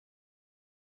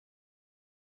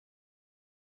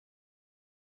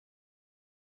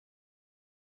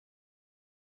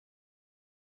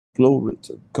Glory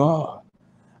to God.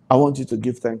 I want you to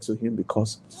give thanks to him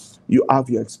because you have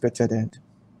your expected end.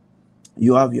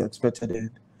 You have your expected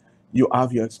end. You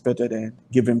have your expected end.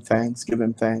 Give him thanks. Give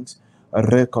him thanks.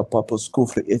 Reka papos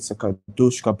kufri itsaka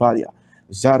dushka baria.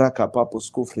 Zaraka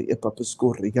papos kufri ipapos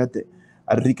kufri gade.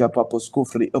 Arika papos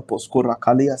kufri ipos kura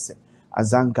kaliase.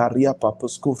 Azangaria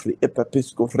papos kufri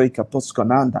ipapos kufri kapos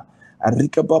kananda.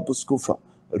 Arika papos kufa.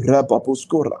 Rabapos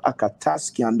kura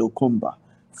akataski andokumba.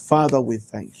 Father, we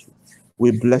thank you.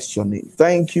 We bless your name.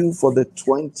 Thank you for the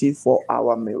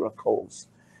 24-hour miracles.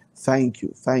 Thank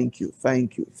you, thank you,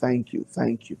 thank you, thank you,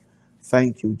 thank you.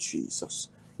 Thank you, Jesus.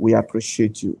 We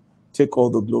appreciate you. Take all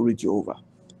the glory, Jehovah.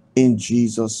 In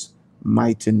Jesus'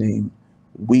 mighty name,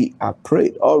 we are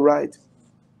prayed. All right.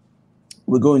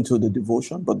 We're going to the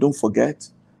devotion, but don't forget,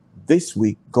 this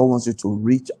week, God wants you to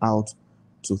reach out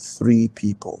to 3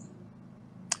 people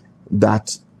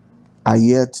that are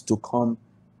yet to come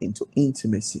into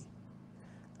intimacy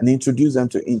and introduce them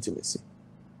to intimacy.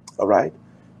 All right?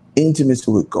 Intimacy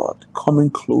with God,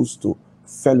 coming close to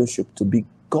fellowship, to be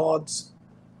God's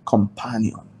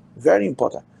companion. Very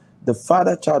important. The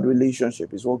father-child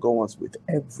relationship is what God wants with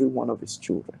every one of his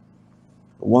children.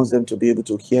 He wants them to be able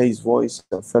to hear his voice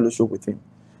and fellowship with him.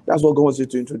 That's what God wants you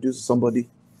to introduce to somebody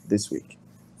this week.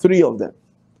 3 of them.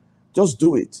 Just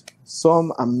do it.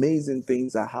 Some amazing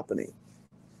things are happening.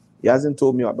 He hasn't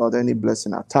told me about any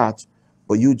blessing attached,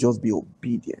 but you just be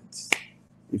obedient.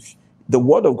 If the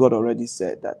word of God already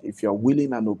said that if you're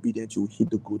willing and obedient, you will hit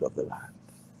the good of the land.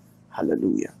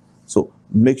 Hallelujah. So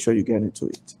make sure you get into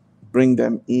it. Bring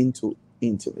them into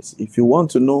intimacy. If you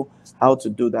want to know how to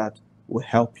do that, we'll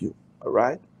help you. All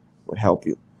right? We'll help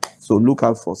you. So look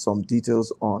out for some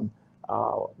details on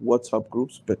our WhatsApp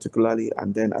groups, particularly,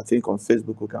 and then I think on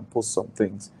Facebook we can post some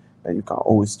things that you can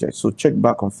always check. So check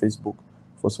back on Facebook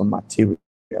for some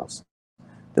materials.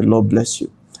 The Lord bless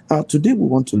you. Today we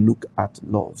want to look at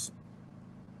love.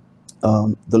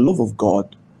 The love of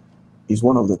God is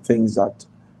one of the things that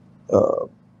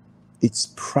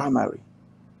it's primary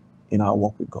in our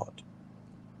walk with God.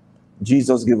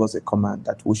 Jesus gave us a command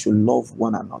that we should love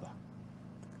one another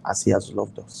as he has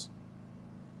loved us.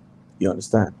 You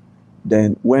understand?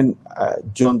 Then when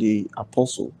John the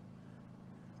apostle,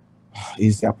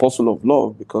 he's the apostle of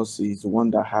love because he's the one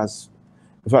that has,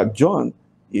 in fact, John,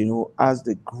 has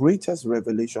the greatest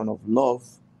revelation of love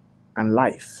and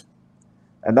life.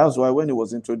 And that's why when he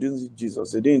was introducing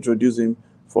Jesus, they didn't introduce him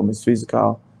from his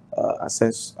physical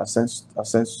ancestry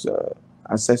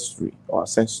or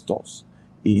ancestors.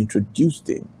 He introduced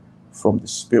him from the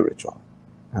spiritual.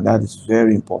 And that is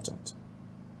very important.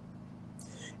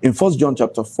 In 1 John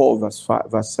chapter 4,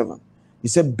 verse 7, he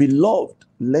said, "Beloved,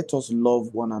 let us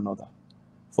love one another.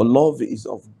 For love is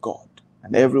of God,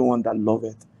 and everyone that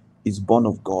loveth is born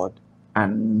of God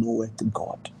and knoweth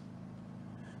God."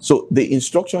 So the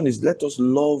instruction is, let us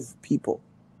love people.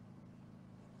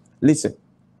 Listen,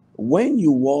 when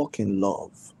you walk in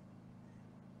love,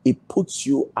 it puts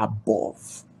you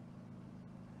above.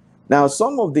 Now,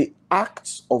 some of the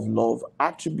acts of love,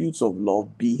 attributes of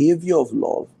love, behavior of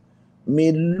love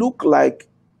may look like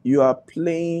you are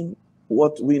playing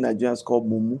what we Nigerians call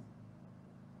mumu.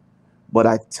 But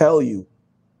I tell you,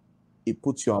 it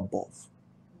puts you above.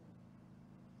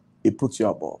 It puts you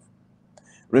above.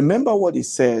 Remember what he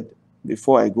said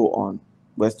before I go on.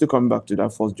 We're still coming back to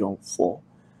that 1 John 4.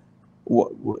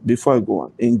 Before I go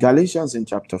on, in Galatians in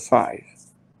chapter 5,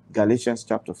 Galatians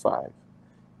chapter 5,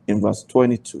 in verse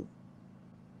 22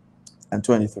 and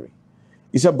 23,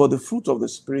 he said, "But the fruit of the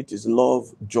Spirit is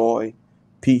love, joy,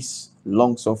 peace,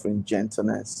 long-suffering,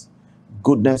 gentleness,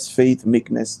 goodness, faith,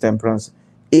 meekness, temperance.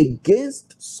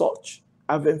 Against such,"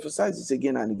 I've emphasized this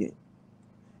again and again,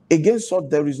 "against such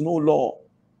there is no law."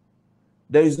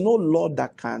 There is no law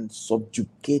that can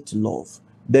subjugate love.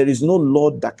 There is no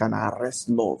law that can arrest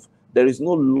love. There is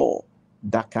no law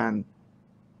that can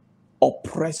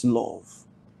oppress love.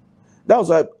 That was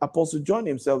why Apostle John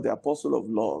himself, the apostle of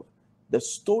love, the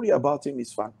story about him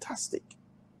is fantastic.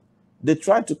 They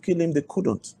tried to kill him, they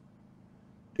couldn't.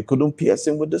 They couldn't pierce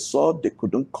him with the sword. They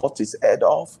couldn't cut his head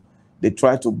off. They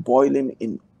tried to boil him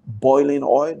in boiling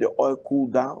oil. The oil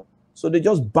cooled down. So they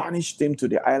just banished him to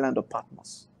the island of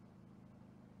Patmos.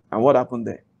 And what happened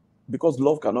there? Because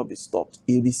love cannot be stopped,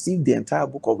 he received the entire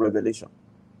book of Revelation,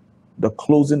 the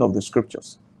closing of the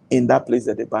scriptures, in that place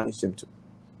that they banished him to.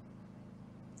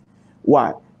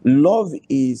 Why? Love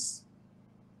is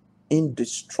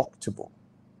indestructible.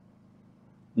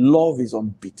 Love is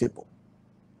unbeatable.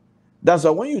 That's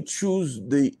why when you choose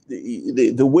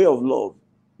the way of love,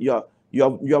 you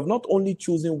have not only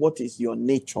chosen what is your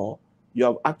nature, you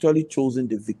have actually chosen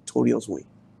the victorious way.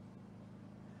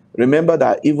 Remember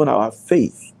that even our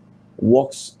faith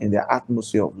works in the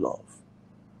atmosphere of love.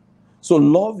 So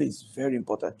love is very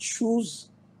important. Choose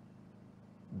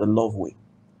the love way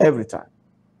every time.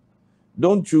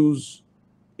 Don't choose,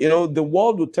 the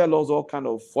world will tell us all kind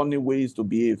of funny ways to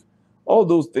behave. All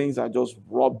those things are just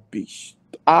rubbish,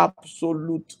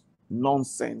 absolute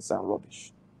nonsense and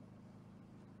rubbish.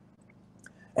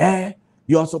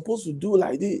 You are supposed to do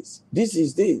like this. This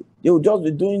is this. They will just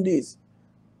be doing this.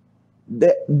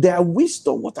 Their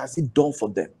wisdom, what has it done for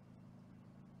them?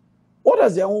 What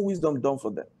has their own wisdom done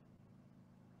for them?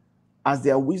 Has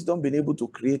their wisdom been able to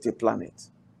create a planet?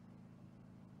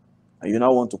 And you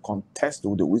now want to contest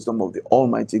with the wisdom of the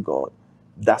Almighty God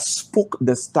that spoke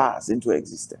the stars into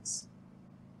existence.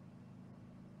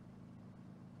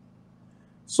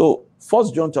 So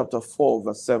 1 John chapter 4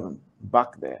 verse 7,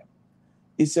 back there,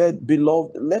 he said,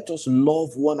 beloved, let us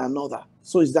love one another.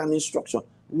 So is that an instruction?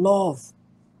 Love.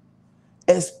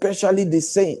 Especially the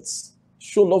saints.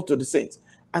 Show love to the saints.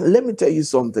 And let me tell you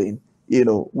something,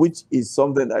 which is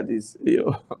something that is,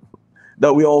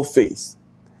 that we all face.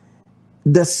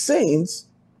 The saints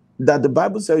that the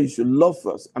Bible says you should love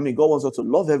first. I mean, God wants us to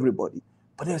love everybody,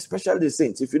 but especially the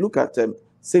saints. If you look at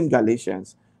same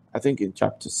Galatians, I think in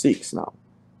chapter 6 now,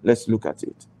 let's look at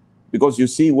it. Because you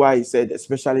see why he said,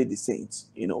 especially the saints,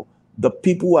 the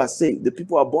people who are saved, the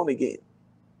people who are born again.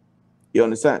 You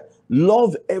understand?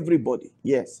 Love everybody.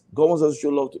 Yes, God wants us to show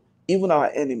love to even our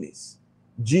enemies.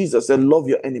 Jesus said, love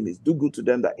your enemies. Do good to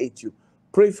them that hate you.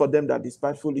 Pray for them that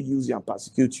despitefully use you and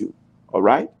persecute you. All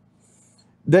right?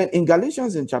 Then in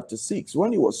Galatians in chapter 6,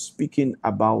 when he was speaking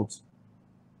about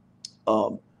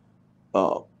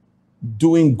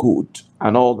doing good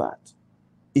and all that,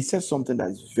 he says something that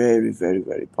is very, very,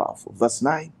 very powerful. Verse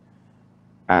 9.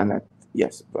 And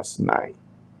verse 9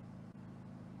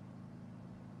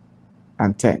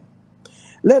 and 10.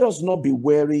 Let us not be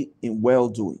weary in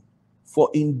well-doing, for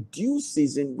in due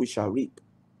season we shall reap,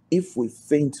 if we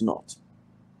faint not.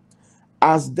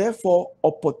 As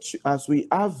we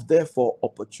have therefore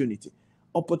opportunity.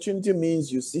 Opportunity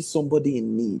means you see somebody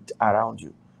in need around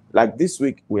you. Like this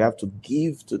week, we have to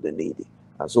give to the needy.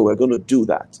 And so we're going to do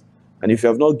that. And if you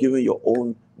have not given your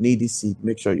own needy seed,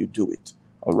 make sure you do it.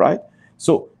 All right?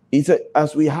 So he said,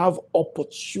 as we have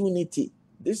opportunity,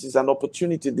 this is an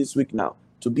opportunity this week now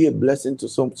to be a blessing to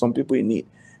some people in need.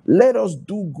 Let us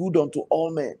do good unto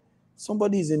all men.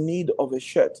 Somebody is in need of a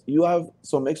shirt. You have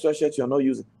some extra shirts you're not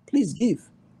using. Please give.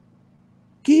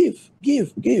 Give.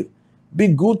 Be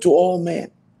good to all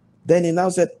men. Then he now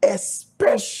said,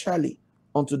 especially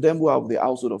unto them who have the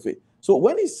household of faith. So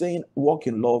when he's saying walk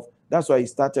in love, that's why he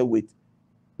started with,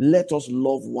 let us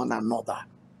love one another.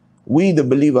 We, the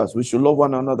believers, we should love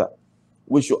one another.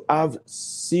 We should have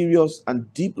serious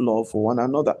and deep love for one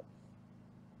another.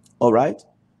 All right?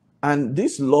 And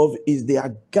this love is the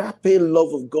agape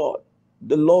love of God.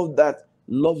 The love that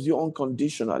loves you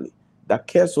unconditionally, that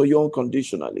cares for you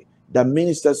unconditionally, that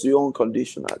ministers to you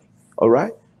unconditionally. All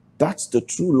right? That's the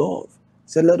true love.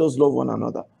 Say, let us love one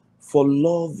another. For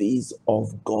love is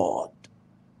of God.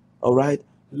 All right?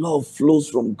 Love flows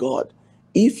from God.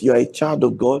 If you're a child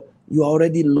of God, you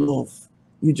already love.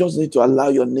 You just need to allow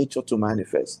your nature to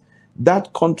manifest.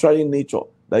 That contrary nature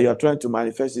that you are trying to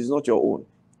manifest is not your own.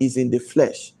 It's in the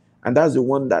flesh. And that's the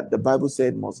one that the Bible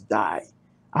said must die.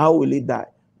 How will it die?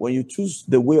 When you choose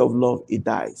the way of love, it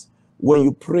dies. When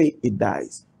you pray, it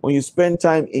dies. When you spend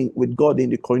time with God in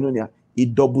the koinonia,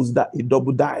 it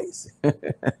double dies.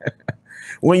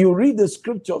 When you read the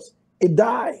scriptures, it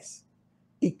dies.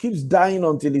 It keeps dying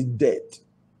until it's dead.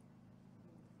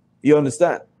 You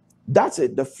understand? That's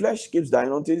it. The flesh keeps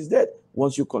dying until it's dead.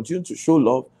 Once you continue to show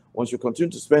love, once you continue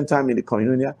to spend time in the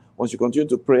koinonia, once you continue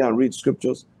to pray and read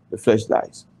scriptures, the flesh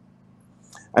dies.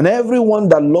 And everyone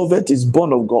that loveth is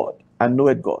born of God and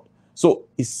knoweth God. So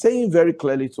he's saying very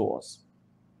clearly to us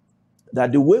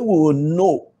that the way we will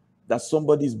know that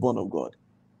somebody is born of God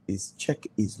is check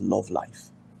his love life.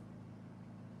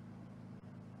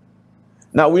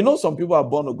 Now, we know some people are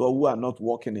born of God who are not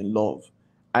walking in love.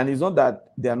 And it's not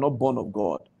that they are not born of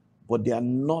God, but they are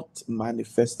not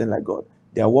manifesting like God.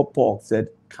 They are what Paul said,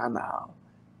 carnal.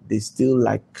 They still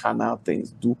like carnal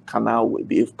things, do carnal way,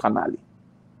 behave carnally.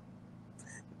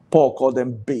 Paul called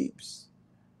them babes.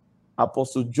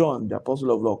 Apostle John, the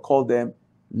apostle of love, called them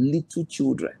little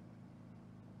children.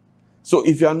 So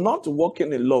if you are not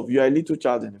walking in love, you are a little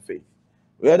child in the faith.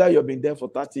 Whether you've been there for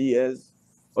 30 years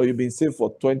or you've been saved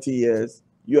for 20 years,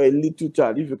 you are a little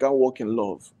child if you can't walk in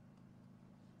love.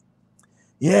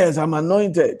 Yes, I'm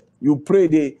anointed. You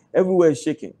pray, everywhere is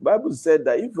shaking. The Bible said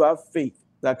that if you have faith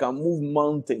that can move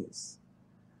mountains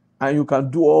and you can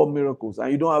do all miracles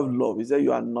and you don't have love, he said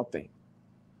you are nothing.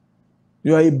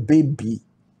 You are a baby.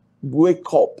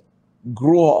 Wake up,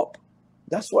 grow up.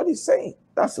 That's what he's saying.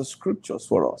 That's the scriptures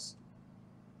for us.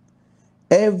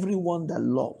 Everyone that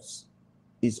loves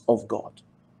is of God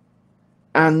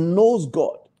and knows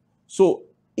God. So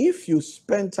if you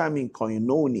spend time in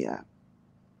koinonia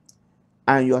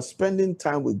and you are spending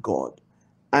time with God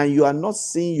and you are not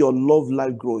seeing your love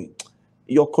life growing,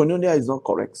 your koinonia is not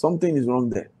correct. Something is wrong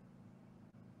there.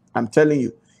 I'm telling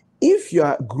you. If you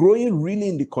are growing really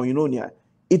in the koinonia,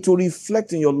 it will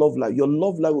reflect in your love life. Your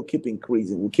love life will keep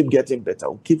increasing, will keep getting better,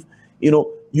 will keep,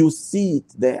 you see it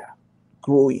there,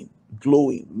 growing,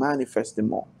 glowing, manifesting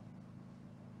more.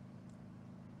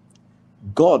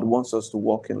 God wants us to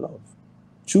walk in love.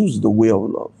 Choose the way of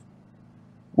love.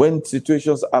 When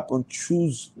situations happen,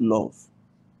 choose love.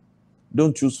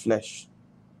 Don't choose flesh.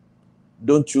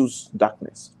 Don't choose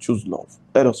darkness. Choose love.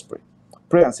 Let us pray.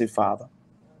 Pray and say, Father,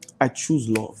 I choose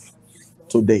love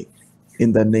today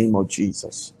in the name of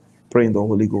Jesus. Pray in the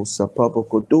Holy Ghost.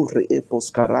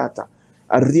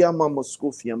 Ariama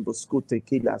Moscofian Boscote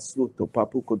Kila Sluto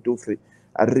Papuco Dofre,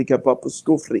 Arica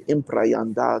Papuscofre,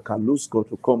 Imprayanda, Calusco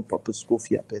to Com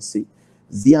Papuscofia Pesi,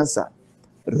 Zianza,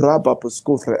 Rabba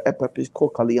Puscofre,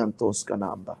 Epapisco Caliantos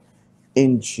Canamba.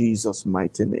 In Jesus'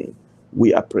 mighty name,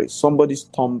 we are praying. Somebody's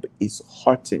thumb is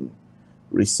hurting.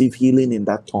 Receive healing in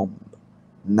that thumb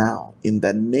now, in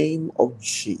the name of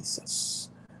Jesus.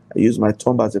 I use my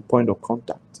thumb as a point of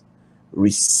contact.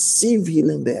 Receive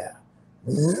healing there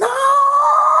now,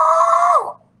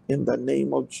 in the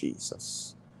name of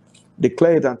Jesus.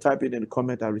 Declare it and type it in the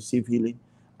comment. I receive healing.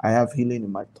 I have healing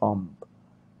in my thumb,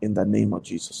 in the name of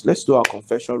Jesus. Let's do our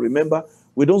confession. Remember,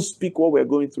 we don't speak what we're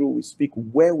going through. We speak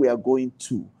where we are going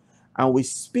to. And we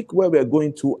speak where we are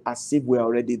going to as if we're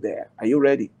already there. Are you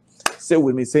ready? Say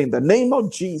with me, say, in the name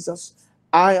of Jesus,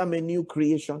 I am a new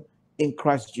creation in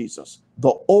Christ Jesus.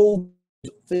 The old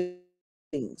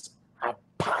things have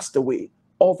passed away.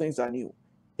 All things are new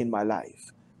in my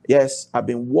life. Yes, I've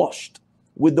been washed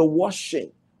with the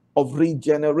washing of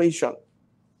regeneration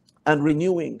and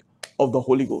renewing of the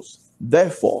Holy Ghost.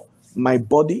 Therefore, my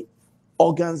body,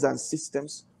 organs and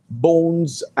systems,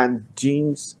 bones and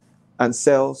genes and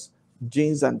cells,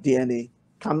 genes and DNA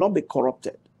cannot be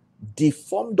corrupted,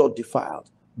 deformed or defiled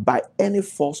by any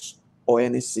force or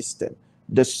any system.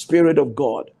 The Spirit of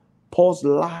God pours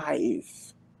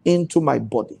life into my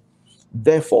body.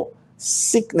 Therefore,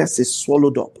 sickness is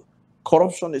swallowed up,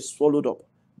 corruption is swallowed up,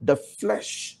 the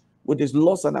flesh with its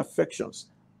lusts and affections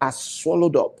are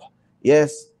swallowed up.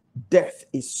 Yes, death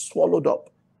is swallowed up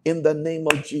in the name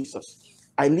of Jesus.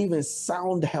 I live in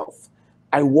sound health.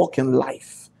 I walk in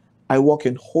life. I walk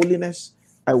in holiness.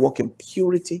 I walk in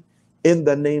purity in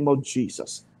the name of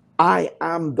Jesus. I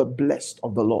am the blessed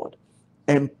of the Lord,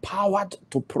 empowered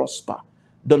to prosper.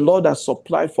 The Lord has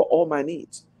supplied for all my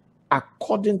needs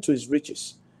according to his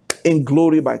riches in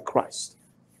glory by Christ.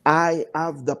 I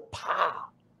have the power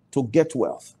to get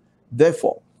wealth.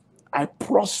 Therefore, I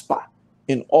prosper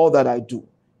in all that I do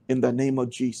in the name of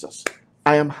Jesus.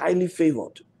 I am highly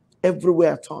favored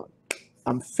everywhere I turn.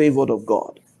 I'm favored of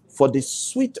God. For the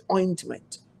sweet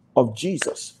ointment of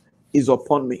Jesus is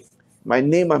upon me. My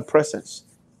name and presence,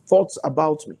 thoughts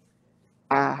about me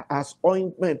are as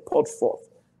ointment poured forth.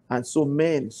 And so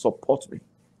men support me,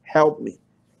 help me,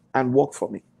 and work for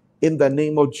me. In the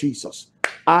name of Jesus,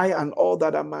 I and all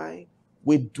that are mine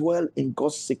will dwell in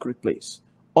God's secret place,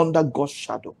 under God's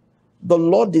shadow. The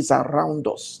Lord is around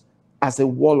us as a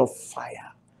wall of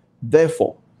fire.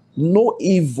 Therefore, no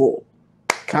evil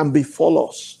can befall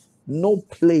us, no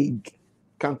plague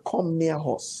can come near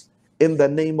us. In the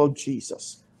name of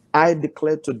Jesus, I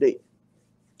declare today,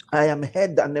 I am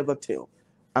head and never tail,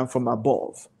 and from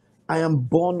above. I am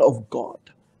born of God.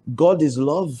 God is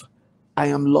love. I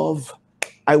am love.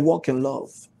 I walk in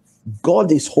love.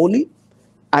 God is holy.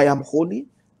 I am holy.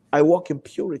 I walk in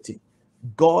purity.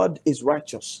 God is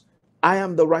righteous. I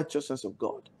am the righteousness of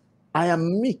God. I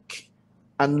am meek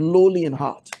and lowly in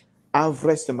heart. I have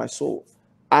rest in my soul.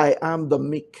 I am the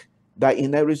meek that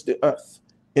inherits the earth.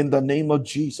 In the name of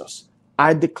Jesus,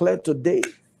 I declare today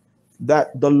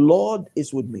that the Lord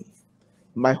is with me.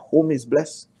 My home is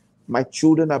blessed. My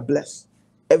children are blessed.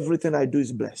 Everything I do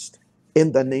is blessed.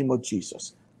 In the name of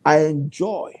Jesus, I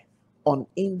enjoy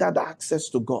unhindered access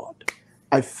to God.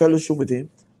 I fellowship with him.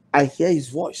 I hear his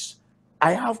voice.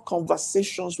 I have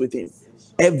conversations with him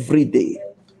every day.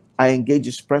 I engage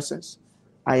his presence.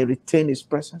 I retain his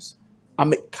presence.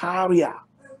 I'm a carrier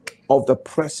of the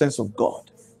presence of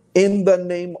God. In the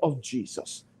name of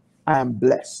Jesus, I am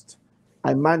blessed.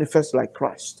 I manifest like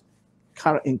Christ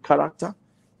in character,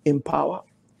 in power,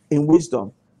 in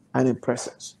wisdom, and in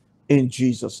presence. In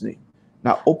Jesus' name.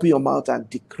 Now open your mouth and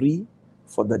decree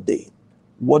for the day.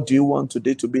 What do you want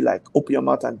today to be like? Open your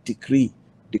mouth and decree,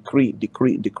 decree,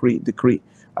 decree, decree, decree.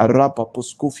 Arapa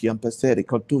poskufi and peseri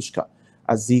kotushka.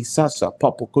 Azisasa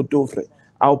papo kodovre.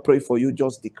 I'll pray for you.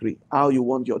 Just decree how you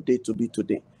want your day to be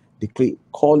today. Decree.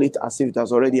 Call it as if it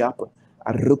has already happened.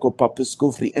 Ariko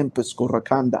papuskufri empesko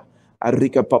rakanda.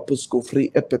 Arika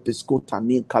papuskufri epepesko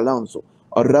tanin kalanzo.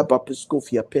 Araba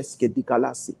puskufia peske di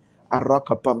kalasi.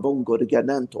 Araka pambongo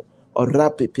rigananto.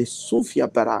 Orape pesufia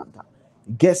baranda.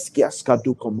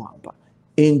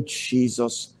 In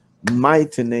Jesus'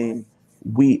 mighty name,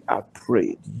 we are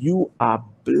prayed. You are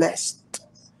blessed.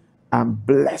 I'm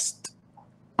blessed.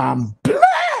 I'm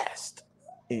blessed.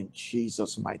 In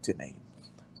Jesus' mighty name.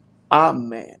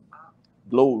 Amen.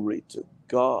 Glory to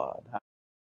God.